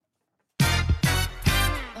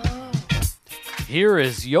Here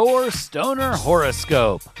is your Stoner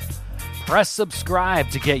Horoscope. Press subscribe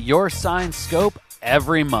to get your sign scope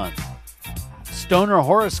every month. Stoner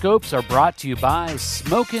Horoscopes are brought to you by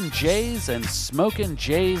Smokin' Jays and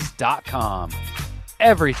SmokinJays.com.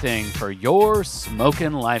 Everything for your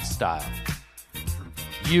smokin' lifestyle.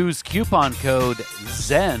 Use coupon code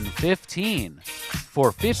ZEN15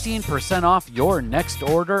 for 15% off your next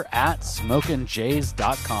order at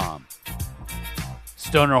SmokinJays.com.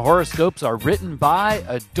 Stoner Horoscopes are written by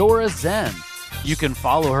Adora Zen. You can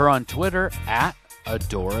follow her on Twitter at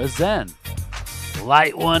Adora Zen.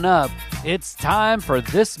 Light one up. It's time for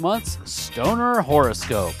this month's Stoner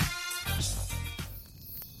Horoscope.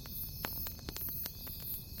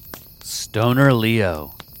 Stoner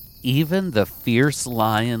Leo. Even the fierce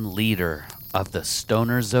lion leader of the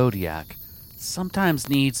Stoner Zodiac sometimes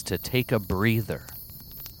needs to take a breather.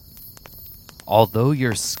 Although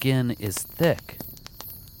your skin is thick,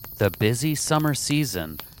 the busy summer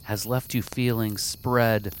season has left you feeling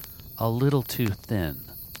spread a little too thin.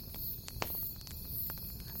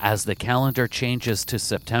 As the calendar changes to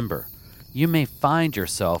September, you may find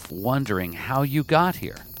yourself wondering how you got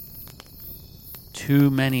here.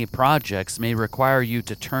 Too many projects may require you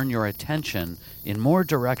to turn your attention in more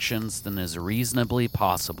directions than is reasonably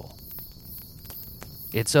possible.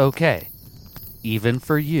 It's okay, even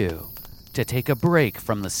for you, to take a break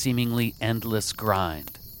from the seemingly endless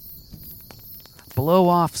grind. Blow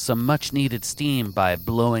off some much-needed steam by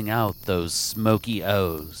blowing out those smoky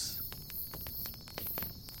O's.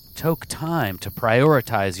 Take time to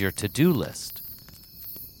prioritize your to-do list.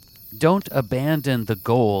 Don't abandon the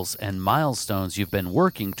goals and milestones you've been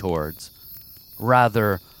working towards.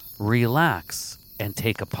 Rather, relax and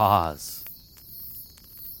take a pause.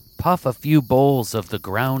 Puff a few bowls of the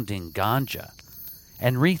grounding ganja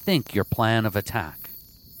and rethink your plan of attack.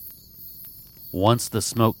 Once the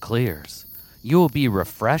smoke clears, you will be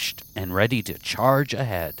refreshed and ready to charge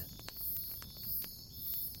ahead.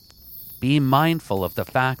 Be mindful of the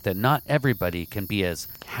fact that not everybody can be as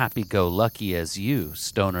happy-go-lucky as you,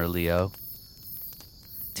 Stoner Leo.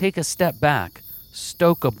 Take a step back,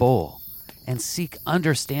 stoke a bowl, and seek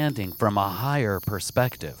understanding from a higher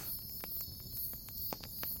perspective.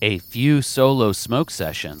 A few solo smoke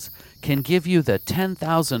sessions can give you the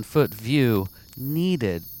 10,000-foot view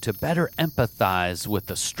needed to better empathize with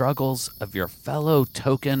the struggles of your fellow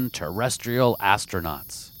token terrestrial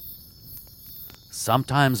astronauts.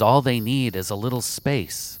 Sometimes all they need is a little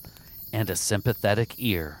space and a sympathetic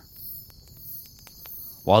ear.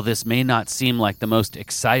 While this may not seem like the most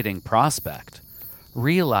exciting prospect,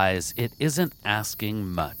 realize it isn't asking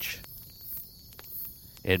much.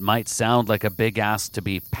 It might sound like a big ask to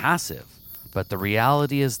be passive, but the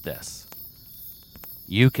reality is this.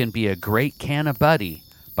 You can be a great canna buddy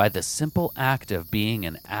by the simple act of being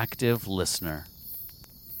an active listener.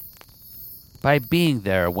 By being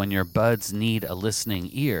there when your buds need a listening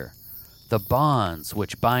ear, the bonds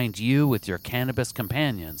which bind you with your cannabis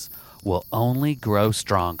companions will only grow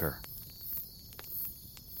stronger.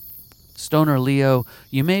 Stoner Leo,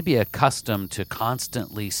 you may be accustomed to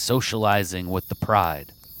constantly socializing with the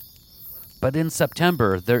pride, but in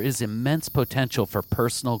September there is immense potential for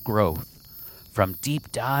personal growth from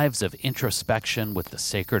deep dives of introspection with the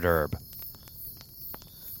sacred herb.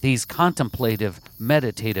 These contemplative,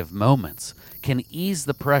 meditative moments can ease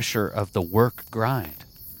the pressure of the work grind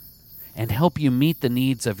and help you meet the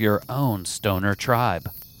needs of your own stoner tribe.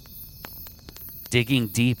 Digging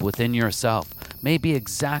deep within yourself may be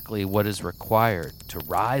exactly what is required to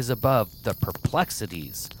rise above the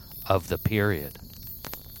perplexities of the period.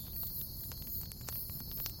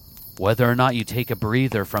 Whether or not you take a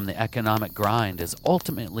breather from the economic grind is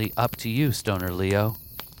ultimately up to you, Stoner Leo.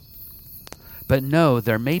 But know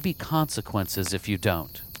there may be consequences if you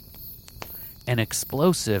don't. An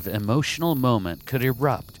explosive emotional moment could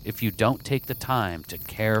erupt if you don't take the time to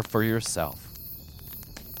care for yourself.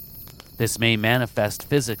 This may manifest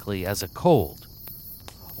physically as a cold,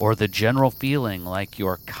 or the general feeling like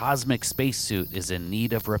your cosmic spacesuit is in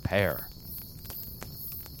need of repair.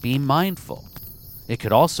 Be mindful. It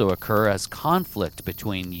could also occur as conflict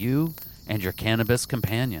between you and your cannabis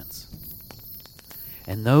companions.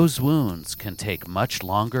 And those wounds can take much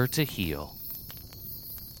longer to heal.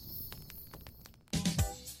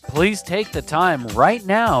 Please take the time right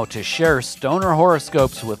now to share Stoner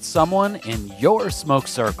Horoscopes with someone in your smoke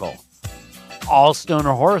circle. All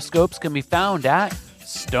Stoner Horoscopes can be found at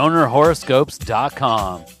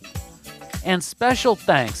stonerhoroscopes.com. And special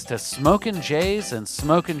thanks to Smokin' Jays and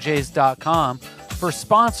SmokinJays.com for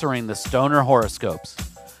sponsoring the Stoner Horoscopes.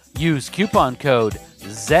 Use coupon code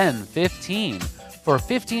ZEN15 for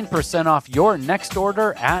 15% off your next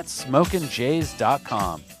order at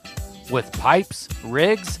smokinjays.com. With pipes,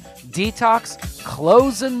 rigs, detox,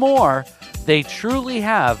 clothes, and more, they truly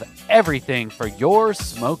have everything for your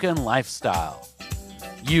smoking lifestyle.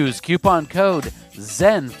 Use coupon code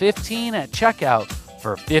ZEN15 at checkout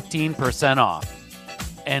for 15% off.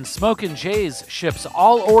 And Smokin' Jays ships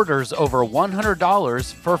all orders over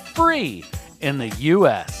 $100 for free in the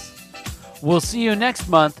U.S. We'll see you next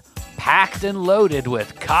month, packed and loaded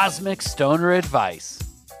with cosmic stoner advice.